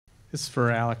This is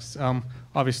for Alex.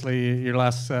 Obviously, your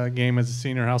last game as a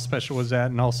senior, how special was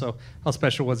that? And also, how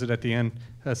special was it at the end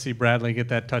to see Bradley get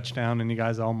that touchdown and you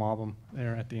guys all mob him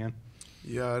there at the end?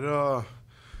 Yeah,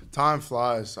 time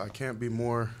flies. I can't be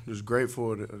more just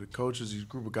grateful to the coaches, these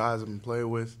group of guys I've been playing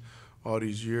with all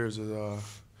these years.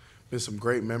 Been some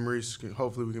great memories.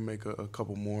 Hopefully we can make a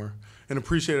couple more. And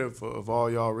appreciative of all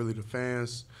y'all, really the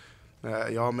fans.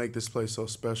 Y'all make this place so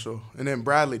special. And then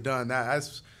Bradley Dunn,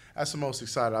 that's the most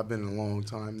excited I've been in a long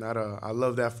time. I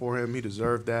love that for him. He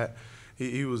deserved that.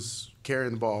 He was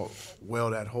carrying the ball well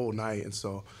that whole night, and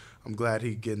so I'm glad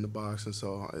he could get in the box. And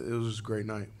so it was just a great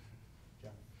night.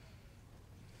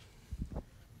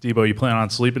 Debo, you plan on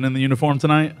sleeping in the uniform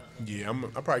tonight? Yeah,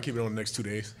 I'll probably keep it on the next 2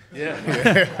 days.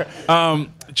 Yeah.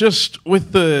 Just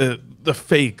with the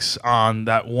fakes on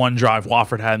that one drive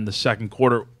Wofford had in the second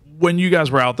quarter, when you guys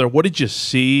were out there, what did you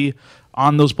see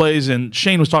on those plays? And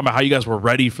Shane was talking about how you guys were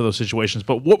ready for those situations,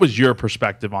 but what was your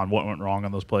perspective on what went wrong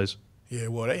on those plays? Yeah,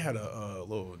 well, they had a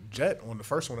little jet on the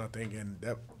first one, I think, and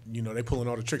that they pulling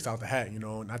all the tricks out the hat,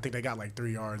 and I think they got like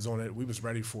 3 yards on it. We was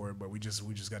ready for it, but we just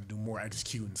got to do more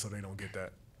executing so they don't get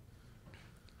that.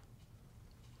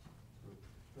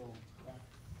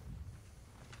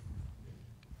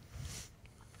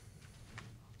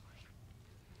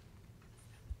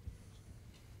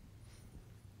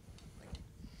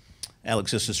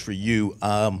 Alex, this is for you.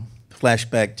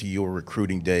 Flashback to your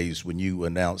recruiting days when you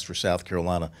announced for South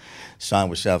Carolina,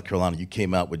 signed with South Carolina. You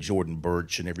came out with Jordan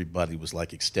Birch, and everybody was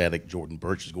like ecstatic. Jordan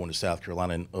Birch is going to South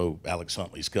Carolina, and oh, Alex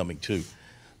Huntley's coming too.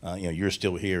 You're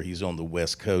still here. He's on the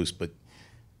West Coast. But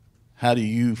how do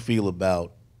you feel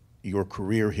about your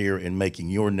career here and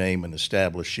making your name and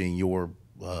establishing your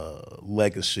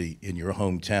legacy in your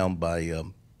hometown by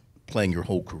playing your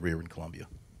whole career in Columbia?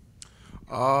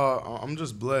 I'm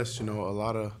just blessed. A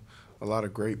lot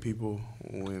of great people,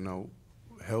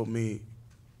 helped me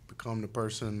become the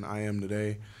person I am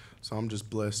today. So I'm just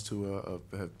blessed to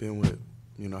have been with,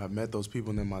 have met those people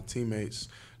and then my teammates.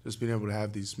 Just being able to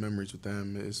have these memories with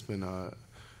them, it's been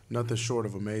nothing short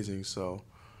of amazing. So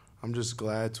I'm just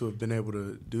glad to have been able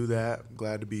to do that.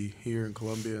 Glad to be here in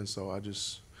Columbia, and so I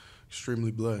just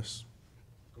extremely blessed.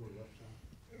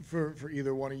 For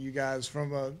either one of you guys,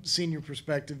 from a senior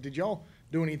perspective, did y'all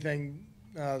do anything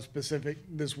specific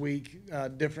this week,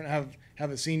 different,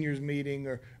 have a seniors meeting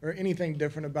or anything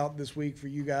different about this week for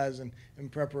you guys in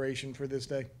preparation for this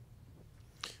day?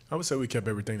 I would say we kept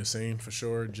everything the same for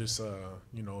sure. Just,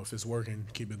 if it's working,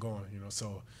 keep it going,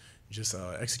 So just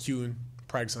executing,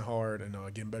 practicing hard, and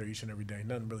getting better each and every day.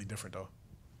 Nothing really different, though.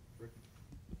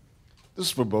 This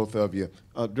is for both of you.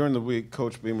 During the week,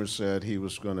 Coach Beamer said he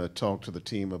was going to talk to the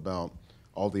team about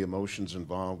all the emotions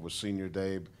involved with senior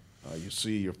day. You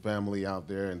see your family out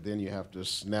there, and then you have to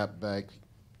snap back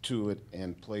to it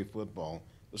and play football.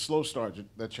 The slow start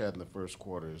that you had in the first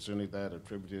quarter, is any of that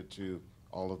attributed to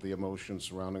all of the emotions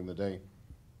surrounding the day?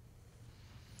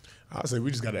 I'd say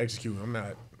we just got to execute.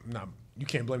 You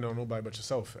can't blame it on nobody but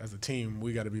yourself. As a team,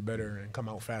 we got to be better and come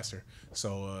out faster.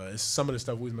 So it's some of the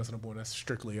stuff we was messing up on, that's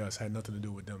strictly us, had nothing to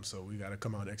do with them. So we got to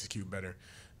come out and execute better.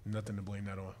 Nothing to blame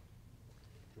that on.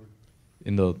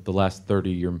 In the last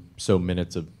 30 or so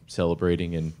minutes of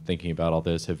celebrating and thinking about all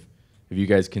this, have you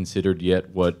guys considered yet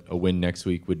what a win next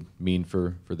week would mean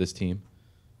for this team?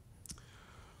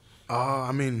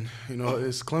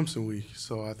 It's Clemson week,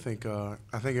 so I think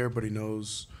everybody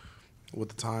knows what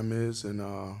the time is,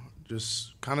 and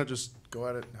just go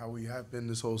at it how we have been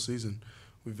this whole season.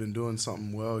 We've been doing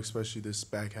something well, especially this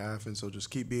back half, and so just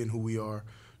keep being who we are,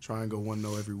 try and go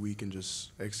 1-0 every week, and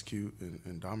just execute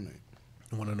and dominate.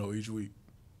 I want to know each week.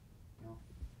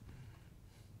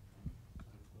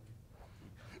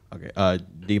 Okay,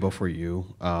 Debo, for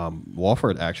you.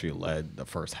 Wofford actually led the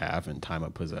first half in time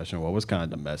of possession. What was kind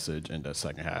of the message in the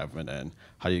second half, and then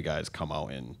how do you guys come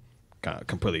out and kind of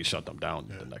completely shut them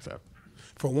down the next half?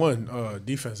 For one,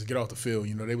 defense to get off the field.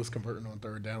 They was converting on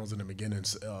third downs in the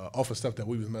beginnings off of stuff that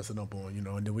we was messing up on.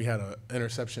 And then we had an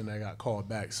interception that got called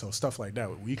back. So stuff like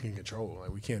that we can control.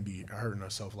 Like, we can't be hurting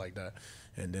ourselves like that.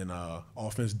 And then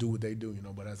offense do what they do.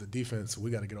 But as a defense, we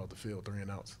got to get off the field 3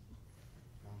 and outs.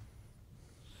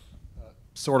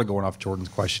 Sort of going off Jordan's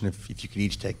question, if you could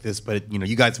each take this, but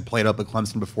you guys have played up at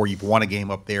Clemson before. You've won a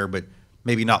game up there, but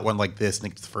maybe not one like this. I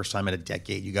think it's the first time in a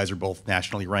decade. You guys are both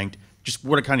nationally ranked. Just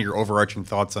what are kind of your overarching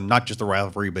thoughts on not just the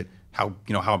rivalry, but how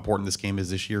important this game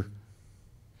is this year?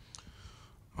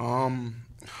 Honestly,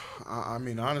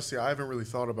 I haven't really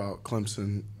thought about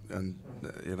Clemson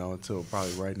until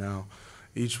probably right now.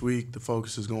 each week the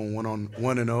focus is going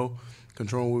 1-0,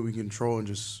 control what we can control, and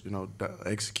just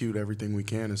execute everything we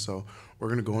can. And so we're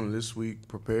gonna go into this week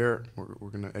prepared. We're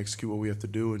gonna execute what we have to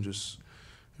do and just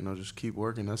keep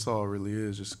working. That's all it really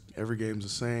is. Just every game's the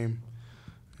same,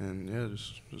 and yeah,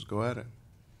 just go at it.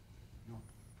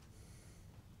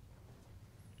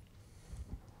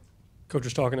 Coach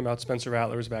was talking about Spencer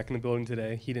Rattler was back in the building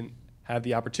today. He didn't have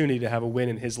the opportunity to have a win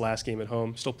in his last game at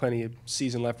home. Still plenty of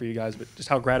season left for you guys, but just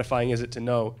how gratifying is it to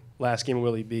know last game at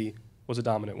Willie B was a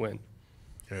dominant win?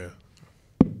 Yeah,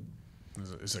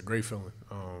 it's a great feeling.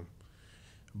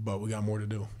 But we got more to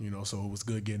do, so it was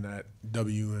good getting that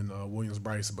W in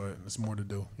Williams-Brice, but there's more to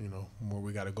do, more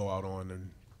we got to go out on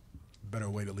and better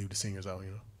way to leave the seniors out,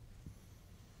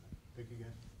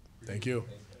 Thank you.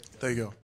 Thank you.